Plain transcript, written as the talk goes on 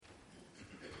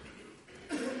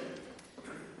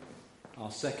Our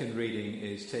second reading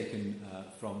is taken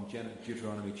from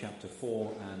Deuteronomy chapter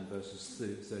 4 and verses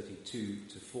 32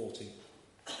 to 40.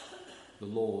 The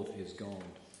Lord is God.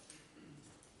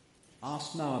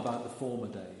 Ask now about the former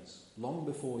days, long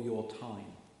before your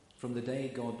time, from the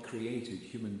day God created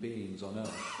human beings on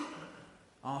earth.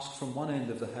 Ask from one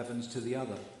end of the heavens to the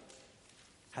other.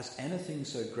 Has anything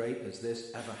so great as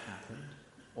this ever happened?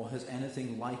 Or has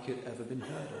anything like it ever been heard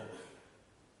of?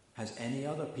 Has any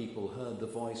other people heard the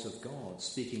voice of God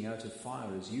speaking out of fire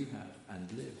as you have and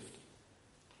lived?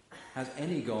 Has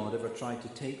any God ever tried to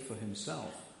take for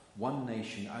himself one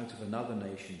nation out of another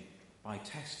nation by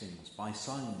testings, by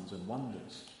signs and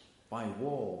wonders, by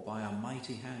war, by a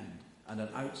mighty hand and an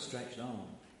outstretched arm,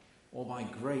 or by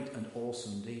great and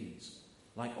awesome deeds,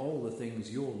 like all the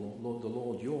things the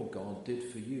Lord your God did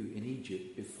for you in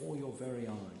Egypt before your very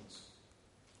eyes?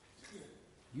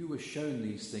 You were shown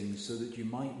these things so that you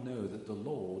might know that the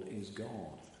Lord is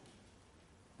God.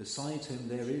 Besides him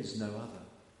there is no other.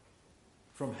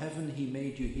 From heaven he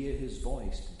made you hear his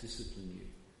voice to discipline you.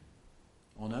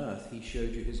 On earth he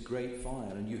showed you his great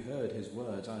fire, and you heard his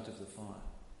words out of the fire.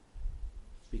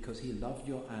 Because he loved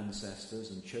your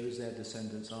ancestors and chose their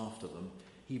descendants after them,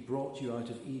 he brought you out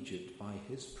of Egypt by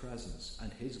his presence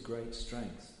and his great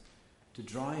strength, to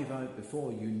drive out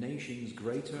before you nations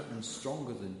greater and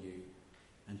stronger than you,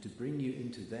 and to bring you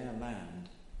into their land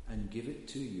and give it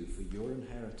to you for your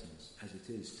inheritance as it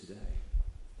is today.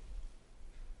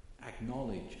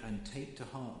 Acknowledge and take to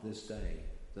heart this day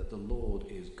that the Lord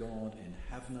is God in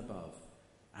heaven above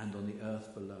and on the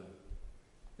earth below.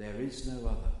 There is no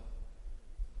other.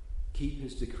 Keep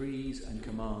his decrees and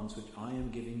commands which I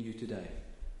am giving you today,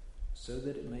 so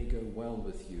that it may go well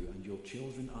with you and your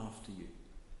children after you,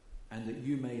 and that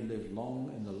you may live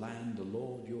long in the land the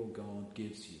Lord your God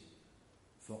gives you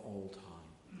for all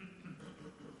time.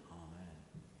 Amen.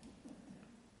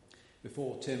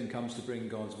 Before Tim comes to bring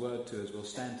God's word to us, we'll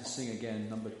stand to sing again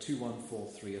number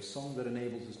 2143, a song that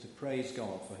enables us to praise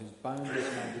God for his boundless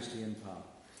majesty and power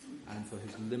and for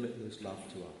his limitless love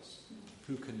to us.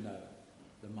 Who can know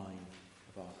the mind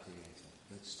of our Creator?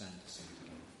 Let's stand to sing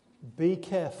together. Be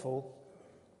careful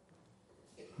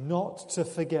not to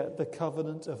forget the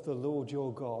covenant of the Lord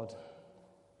your God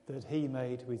that he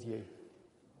made with you.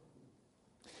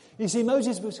 You see,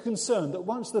 Moses was concerned that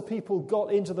once the people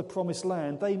got into the promised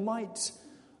land, they might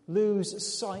lose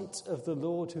sight of the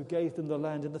Lord who gave them the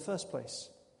land in the first place.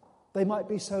 They might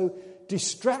be so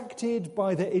distracted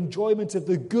by the enjoyment of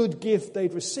the good gift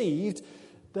they'd received,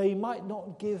 they might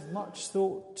not give much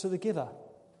thought to the giver.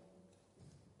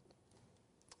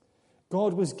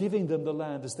 God was giving them the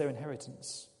land as their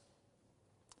inheritance.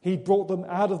 He'd brought them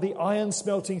out of the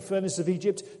iron-smelting furnace of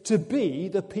Egypt to be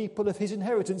the people of his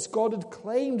inheritance. God had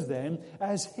claimed them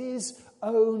as his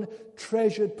own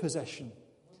treasured possession.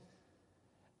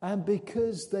 And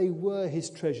because they were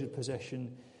his treasured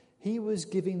possession, he was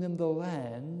giving them the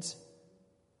land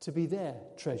to be their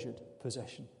treasured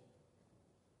possession.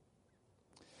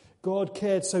 God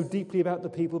cared so deeply about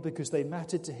the people because they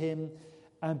mattered to him,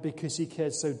 and because he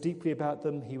cared so deeply about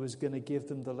them, he was going to give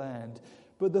them the land.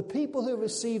 But the people who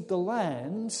received the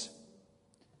land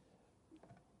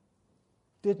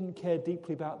didn't care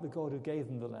deeply about the God who gave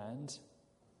them the land.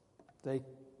 They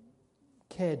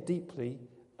cared deeply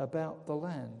about the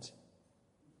land.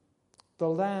 The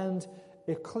land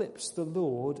eclipsed the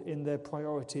Lord in their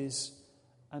priorities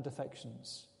and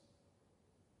affections.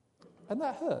 And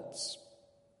that hurts.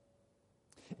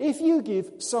 If you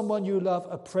give someone you love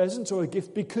a present or a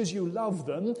gift because you love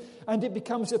them, and it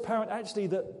becomes apparent actually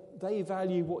that they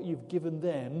value what you've given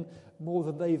them more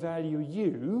than they value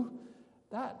you,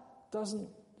 that doesn't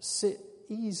sit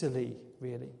easily,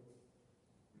 really.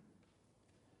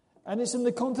 And it's in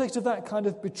the context of that kind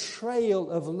of betrayal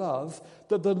of love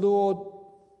that the Lord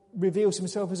reveals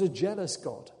himself as a jealous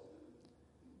God.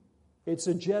 It's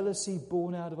a jealousy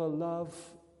born out of a love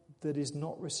that is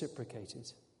not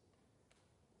reciprocated.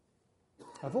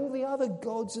 Of all the other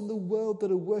gods in the world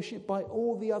that are worshipped by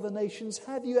all the other nations,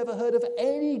 have you ever heard of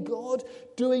any God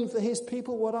doing for his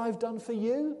people what I've done for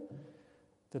you?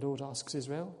 The Lord asks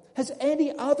Israel. Has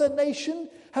any other nation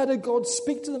had a God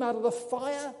speak to them out of the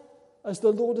fire as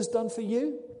the Lord has done for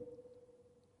you?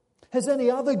 Has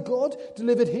any other God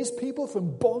delivered his people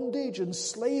from bondage and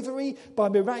slavery by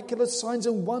miraculous signs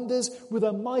and wonders with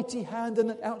a mighty hand and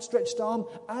an outstretched arm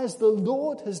as the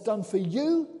Lord has done for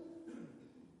you?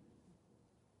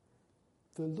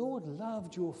 The Lord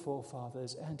loved your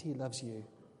forefathers and he loves you.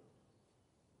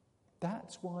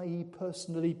 That's why he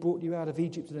personally brought you out of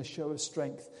Egypt in a show of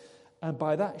strength. And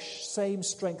by that same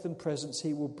strength and presence,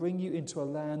 he will bring you into a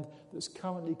land that's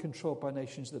currently controlled by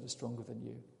nations that are stronger than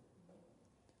you.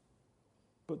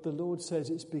 But the Lord says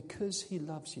it's because he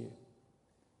loves you.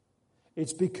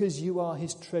 It's because you are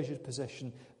his treasured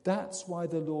possession. That's why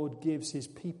the Lord gives his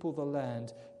people the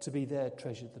land to be their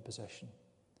treasured possession.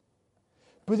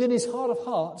 But in his heart of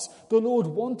hearts, the Lord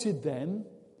wanted them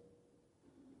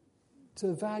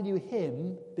to value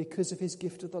him because of his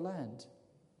gift of the land.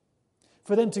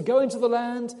 For them to go into the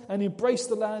land and embrace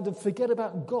the land and forget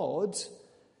about God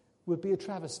would be a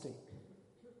travesty.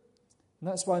 And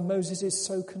that's why Moses is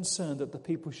so concerned that the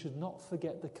people should not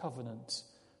forget the covenant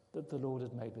that the Lord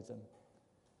had made with them.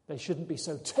 They shouldn't be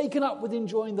so taken up with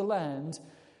enjoying the land,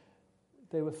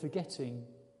 they were forgetting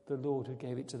the Lord who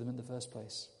gave it to them in the first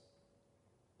place.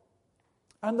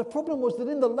 And the problem was that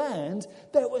in the land,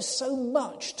 there was so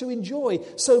much to enjoy,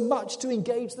 so much to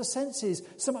engage the senses,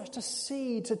 so much to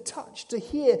see, to touch, to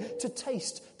hear, to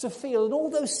taste, to feel. And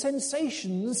all those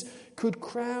sensations could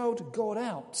crowd God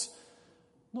out,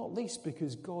 not least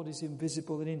because God is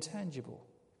invisible and intangible.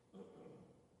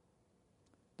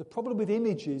 The problem with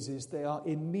images is they are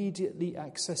immediately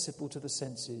accessible to the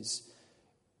senses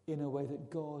in a way that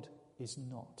God is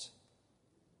not.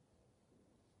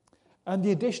 And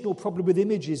the additional problem with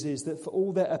images is that for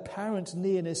all their apparent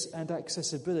nearness and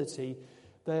accessibility,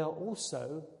 they are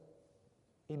also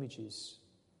images.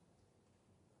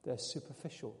 They're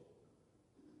superficial.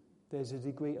 There's a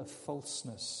degree of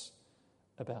falseness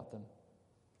about them.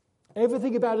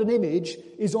 Everything about an image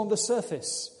is on the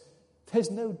surface. There's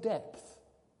no depth.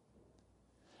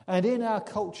 And in our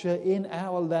culture, in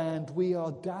our land, we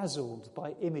are dazzled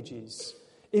by images.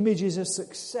 Images of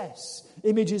success,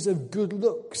 images of good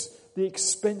looks, the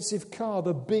expensive car,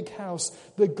 the big house,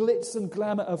 the glitz and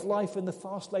glamour of life in the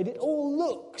fast lane. It all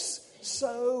looks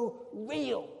so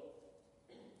real,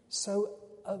 so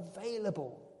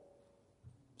available,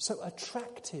 so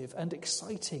attractive and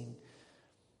exciting.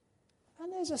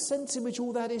 And there's a sense in which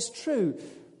all that is true.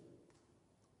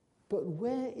 But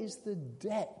where is the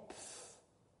depth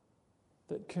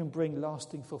that can bring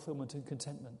lasting fulfillment and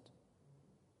contentment?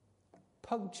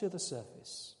 Puncture the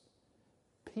surface.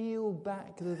 Peel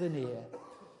back the veneer,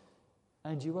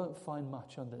 and you won't find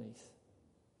much underneath.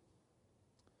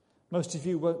 Most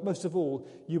of all,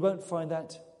 you won't find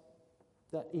that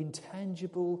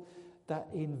intangible, that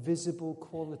invisible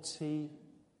quality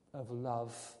of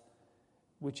love,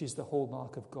 which is the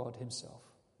hallmark of God himself.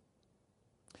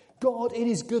 God, in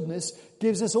his goodness,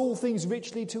 gives us all things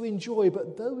richly to enjoy,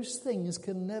 but those things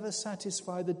can never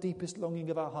satisfy the deepest longing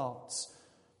of our hearts.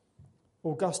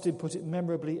 Augustine put it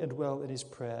memorably and well in his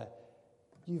prayer.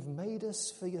 You've made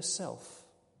us for yourself,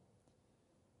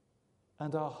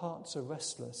 and our hearts are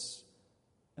restless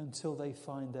until they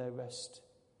find their rest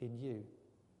in you.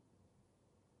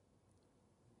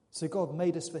 So God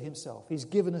made us for himself. He's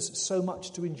given us so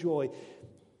much to enjoy.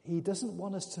 He doesn't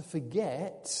want us to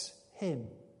forget him.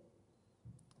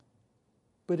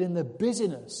 But in the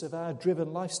busyness of our driven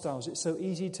lifestyles, it's so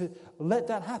easy to let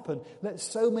that happen. Let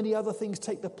so many other things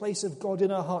take the place of God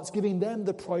in our hearts, giving them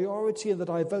the priority and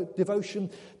the devotion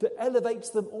that elevates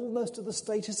them almost to the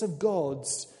status of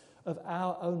gods of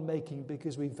our own making,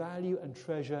 because we value and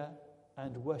treasure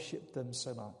and worship them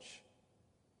so much.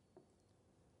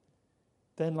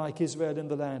 Then, like Israel in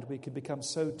the land, we can become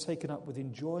so taken up with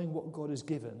enjoying what God has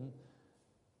given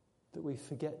that we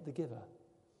forget the giver.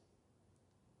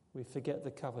 We forget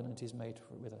the covenant he's made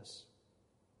with us.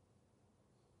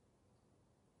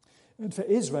 And for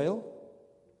Israel,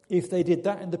 if they did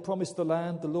that in the promised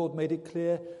land, the Lord made it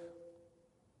clear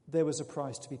there was a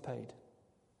price to be paid.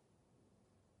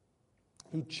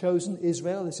 He'd chosen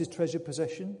Israel as his treasured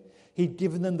possession. He'd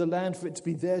given them the land for it to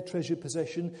be their treasured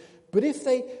possession. But if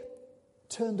they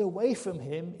turned away from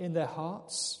him in their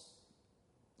hearts,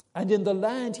 and in the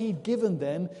land he'd given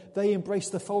them, they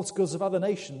embraced the false gods of other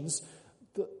nations,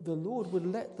 the Lord would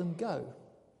let them go.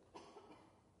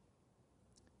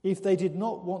 If they did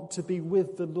not want to be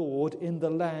with the Lord in the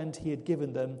land he had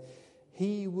given them,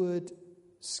 he would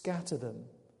scatter them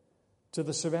to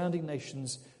the surrounding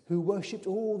nations who worshipped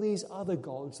all these other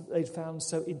gods that they'd found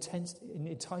so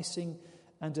enticing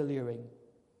and alluring.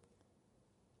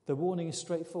 The warning is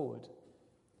straightforward.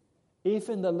 If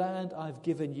in the land I've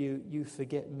given you, you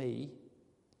forget me,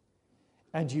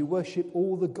 and you worship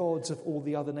all the gods of all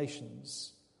the other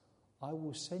nations, I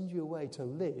will send you away to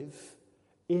live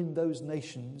in those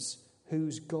nations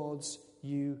whose gods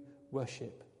you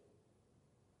worship.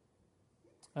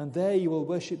 And there you will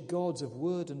worship gods of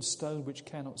wood and stone which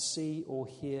cannot see or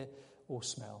hear or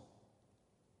smell.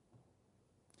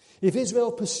 If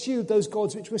Israel pursued those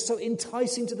gods which were so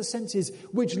enticing to the senses,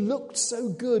 which looked so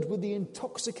good with the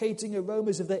intoxicating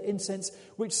aromas of their incense,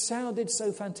 which sounded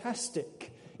so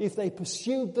fantastic, If they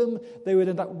pursued them, they would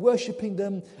end up worshipping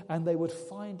them, and they would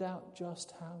find out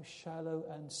just how shallow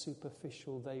and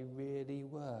superficial they really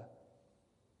were.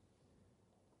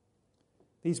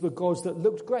 These were gods that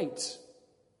looked great,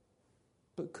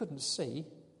 but couldn't see.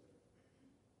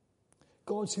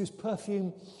 Gods whose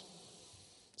perfume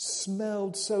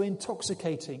smelled so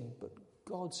intoxicating, but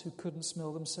gods who couldn't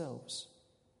smell themselves.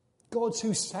 Gods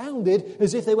who sounded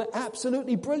as if they were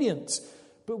absolutely brilliant,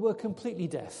 but were completely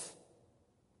deaf.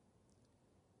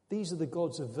 These are the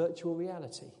gods of virtual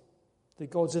reality, the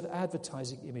gods of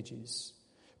advertising images,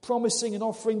 promising and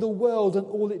offering the world and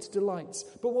all its delights.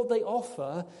 But what they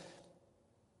offer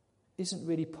isn't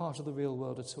really part of the real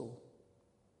world at all.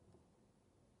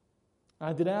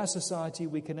 And in our society,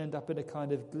 we can end up in a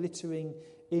kind of glittering,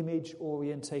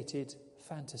 image-orientated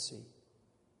fantasy.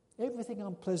 Everything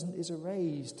unpleasant is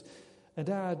erased, and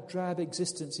our drab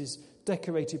existence is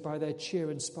decorated by their cheer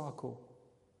and sparkle.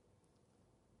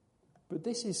 But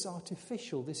this is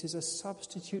artificial. This is a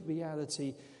substitute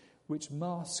reality which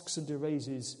masks and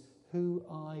erases who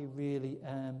I really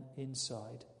am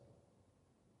inside.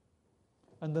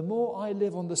 And the more I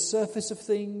live on the surface of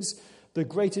things, the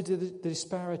greater the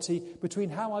disparity between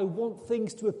how I want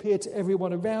things to appear to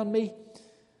everyone around me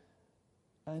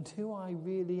and who I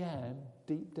really am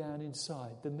deep down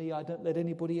inside, the me I don't let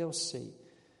anybody else see.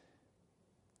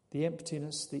 The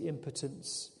emptiness, the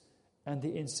impotence, and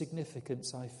the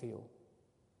insignificance I feel.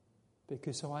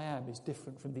 Because who I am is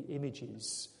different from the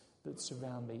images that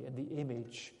surround me and the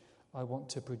image I want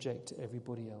to project to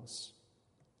everybody else.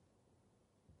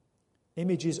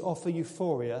 Images offer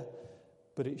euphoria,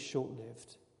 but it's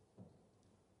short-lived.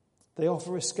 They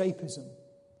offer escapism.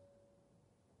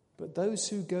 But those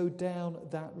who go down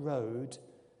that road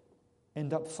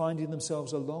end up finding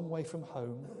themselves a long way from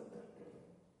home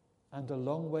and a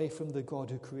long way from the God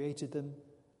who created them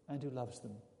and who loves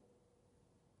them.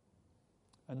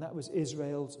 And that was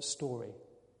Israel's story.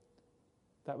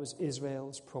 That was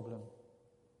Israel's problem.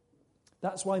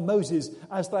 That's why Moses,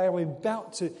 as they are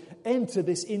about to enter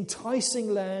this enticing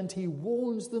land, he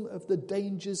warns them of the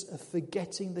dangers of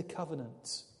forgetting the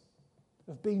covenant,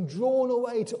 of being drawn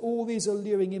away to all these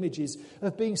alluring images,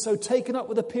 of being so taken up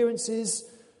with appearances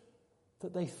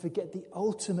that they forget the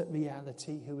ultimate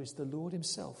reality, who is the Lord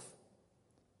himself,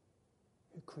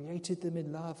 who created them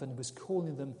in love and was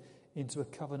calling them into a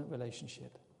covenant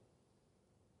relationship.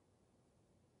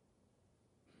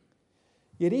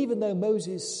 Yet even though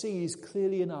Moses sees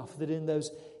clearly enough that in those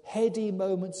heady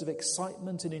moments of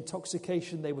excitement and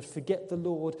intoxication they would forget the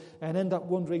Lord and end up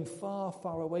wandering far,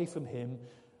 far away from him,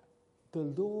 the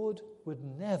Lord would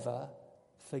never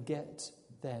forget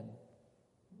them.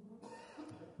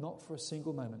 Not for a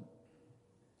single moment.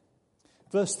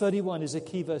 Verse 31 is a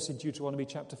key verse in Deuteronomy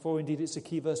chapter 4. Indeed, it's a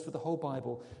key verse for the whole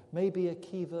Bible. Maybe a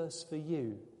key verse for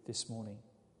you this morning.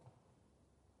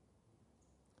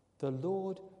 The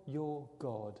Lord your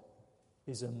God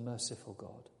is a merciful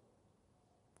God.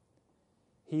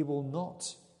 He will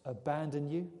not abandon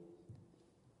you.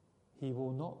 He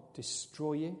will not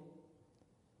destroy you.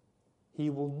 He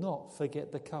will not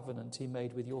forget the covenant he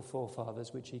made with your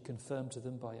forefathers, which he confirmed to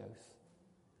them by oath.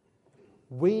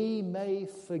 We may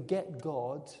forget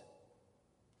God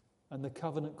and the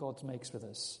covenant God makes with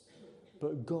us,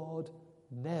 but God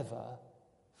never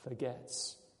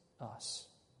forgets us.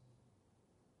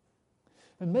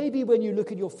 And maybe when you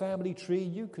look at your family tree,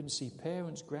 you can see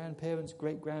parents, grandparents,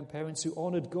 great-grandparents who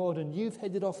honoured God, and you've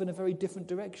headed off in a very different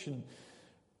direction.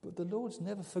 But the Lord's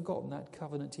never forgotten that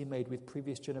covenant he made with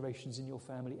previous generations in your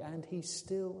family, and he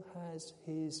still has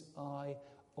his eye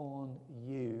on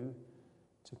you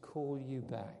to call you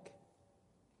back.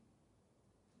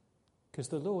 Because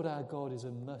the Lord our God is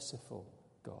a merciful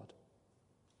God.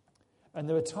 And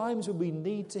there are times when we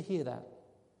need to hear that.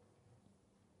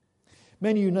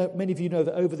 Many of you know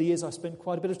that over the years I've spent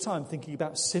quite a bit of time thinking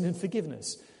about sin and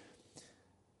forgiveness.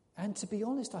 And to be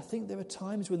honest, I think there are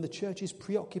times when the church's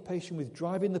preoccupation with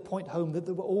driving the point home that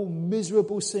they were all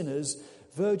miserable sinners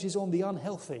verges on the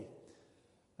unhealthy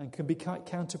and can be quite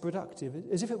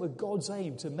counterproductive, as if it were God's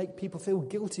aim to make people feel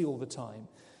guilty all the time.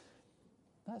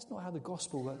 That's not how the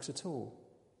gospel works at all.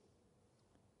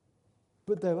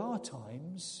 But there are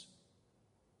times,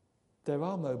 there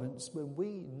are moments when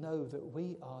we know that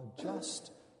we are just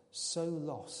so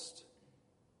lost,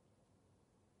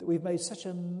 that we've made such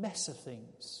a mess of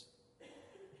things.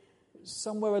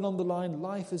 Somewhere along the line,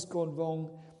 life has gone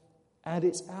wrong, and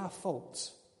it's our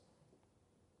fault.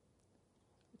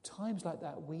 At times like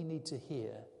that, we need to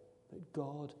hear that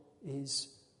God is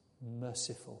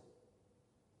merciful,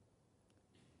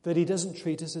 that he doesn't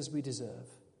treat us as we deserve,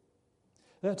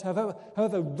 That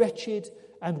however wretched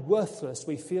and worthless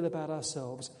we feel about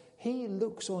ourselves, he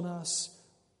looks on us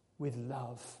with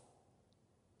love.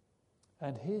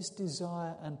 And his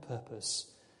desire and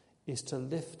purpose is to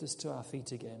lift us to our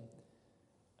feet again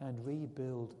and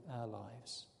rebuild our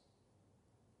lives.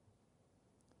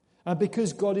 And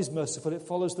because God is merciful, it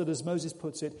follows that, as Moses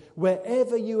puts it,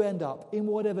 wherever you end up, in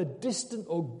whatever distant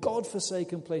or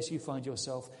God-forsaken place you find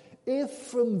yourself, if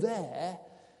from there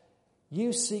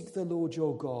you seek the Lord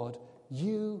your God,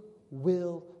 you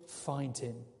will find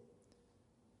him.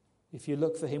 If you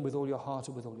look for him with all your heart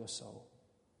and with all your soul.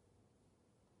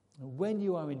 And when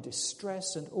you are in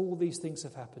distress and all these things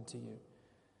have happened to you,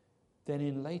 then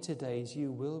in later days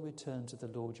you will return to the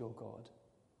Lord your God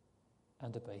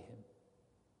and obey him.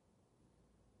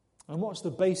 And what's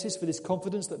the basis for this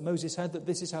confidence that Moses had that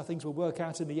this is how things will work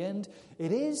out in the end?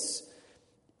 It is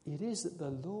that the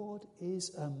Lord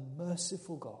is a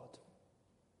merciful God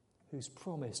who's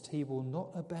promised he will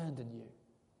not abandon you.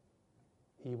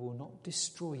 He will not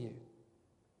destroy you.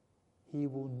 He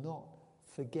will not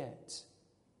forget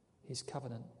his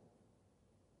covenant.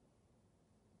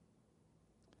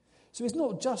 So it's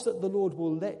not just that the Lord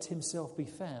will let himself be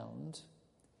found.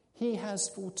 He has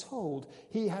foretold,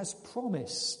 he has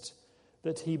promised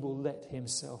that he will let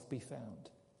himself be found.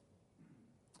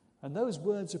 And those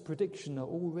words of prediction are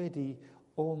already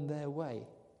on their way,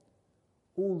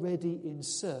 already in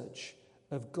search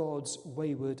of God's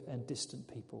wayward and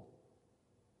distant people.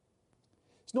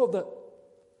 It's not that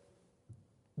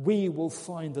we will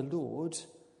find the Lord,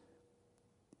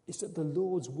 it's that the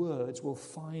Lord's words will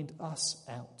find us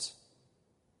out.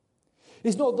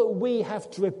 It's not that we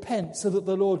have to repent so that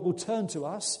the Lord will turn to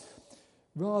us.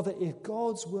 Rather, if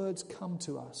God's words come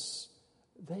to us,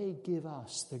 they give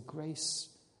us the grace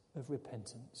of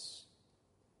repentance.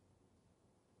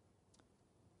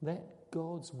 Let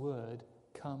God's word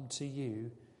come to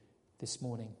you this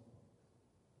morning.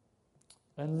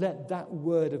 And let that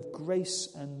word of grace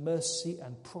and mercy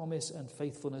and promise and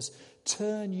faithfulness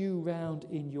turn you round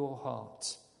in your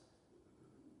heart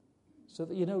so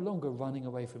that you're no longer running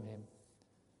away from him.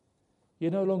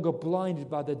 You're no longer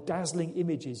blinded by the dazzling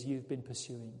images you've been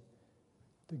pursuing.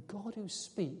 The God who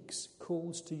speaks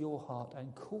calls to your heart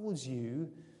and calls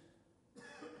you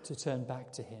to turn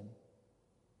back to him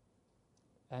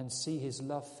and see his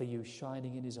love for you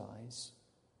shining in his eyes.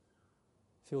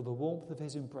 Feel the warmth of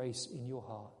his embrace in your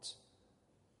heart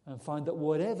and find that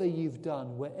whatever you've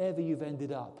done, wherever you've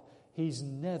ended up, he's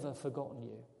never forgotten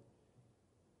you.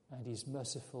 And he's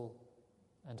merciful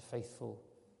and faithful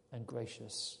and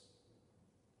gracious.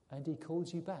 And he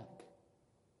calls you back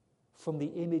from the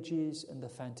images and the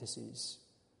fantasies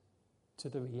to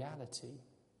the reality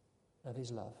of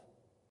his love.